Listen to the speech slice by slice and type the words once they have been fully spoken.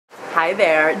Hi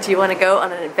there. Do you want to go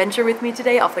on an adventure with me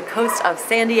today off the coast of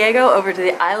San Diego over to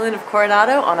the island of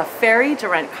Coronado on a ferry to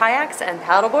rent kayaks and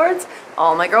paddleboards?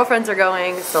 All my girlfriends are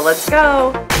going, so let's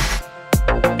go.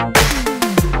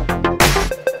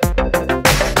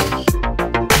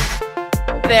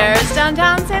 There's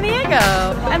downtown San Diego,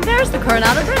 and there's the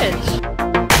Coronado Bridge.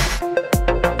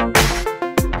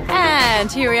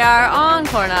 And here we are on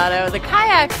Coronado, the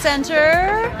Kayak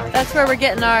Center. That's where we're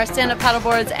getting our stand-up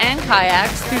paddleboards and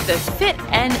kayaks through the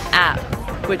FitN app,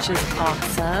 which is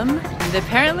awesome. And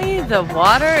apparently the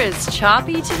water is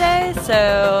choppy today,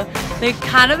 so they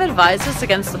kind of advised us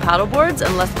against the paddleboards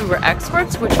unless we were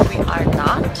experts, which we are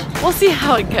not. We'll see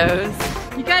how it goes.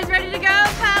 You guys ready to go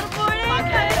paddleboarding?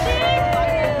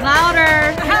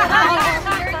 Louder!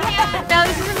 No,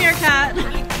 this is a meerkat. Oh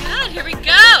my god, here we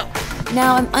go!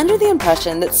 Now, I'm under the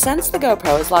impression that since the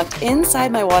GoPro is locked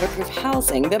inside my waterproof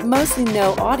housing, that mostly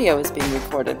no audio is being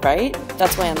recorded, right?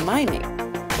 That's why I'm miming.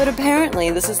 But apparently,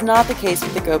 this is not the case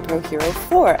with the GoPro Hero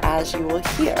 4, as you will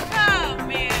hear. Oh,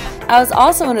 man. I was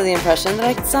also under the impression that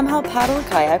I could somehow paddle a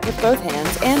kayak with both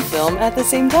hands and film at the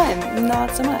same time.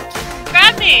 Not so much.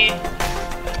 Grab me!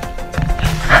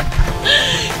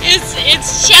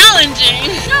 It's challenging.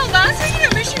 No, last week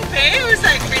at Mission Bay it was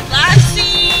like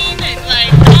relaxing and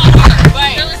like not hard.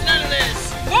 Right. There was none of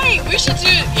this. Right, we should do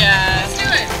it. Yeah. Let's do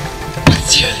it.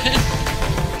 Let's do it.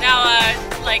 Now,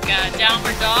 like a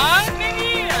downward dog,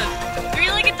 maybe? A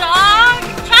three-legged dog?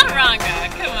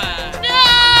 Chaturanga, come on. No!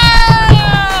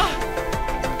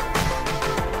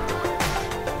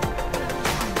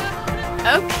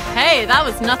 Okay, that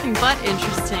was nothing but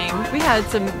interesting. We had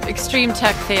some extreme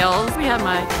tech fails. We had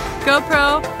my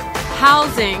GoPro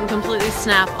housing completely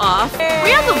snap off.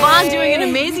 We had LaVon doing an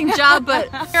amazing job, but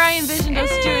here I envisioned us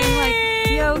doing like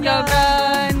yoga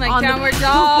and like downward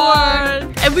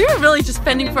dog. And we were really just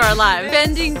fending for our lives.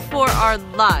 Fending for our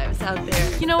lives out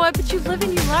there. You know what, but you live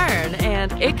and you learn,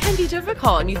 and it can be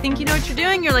difficult. And you think you know what you're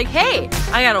doing, you're like, hey,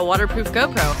 I got a waterproof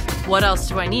GoPro. What else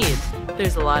do I need?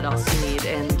 There's a lot else you need,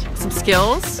 and some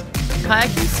skills.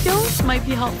 Kayaking skills might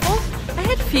be helpful. I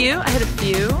had a few.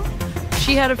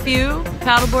 She had a few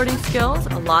paddleboarding skills.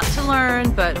 A lot to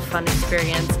learn, but fun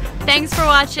experience. Thanks for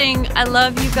watching. I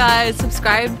love you guys.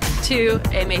 Subscribe to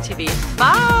AMATV.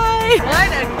 Bye!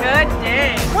 What a good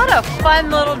day. What a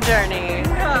fun little journey.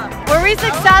 Yeah. Were we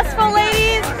successful,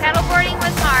 ladies? Paddleboarding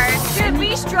was hard. Dude,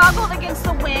 we struggled against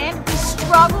the wind. We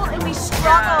struggled and we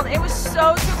struggled. Yeah. It was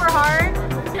so super hard.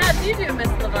 How do you do, Miss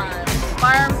LaVon?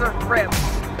 My arms are ripped.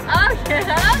 Oh,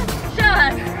 yeah.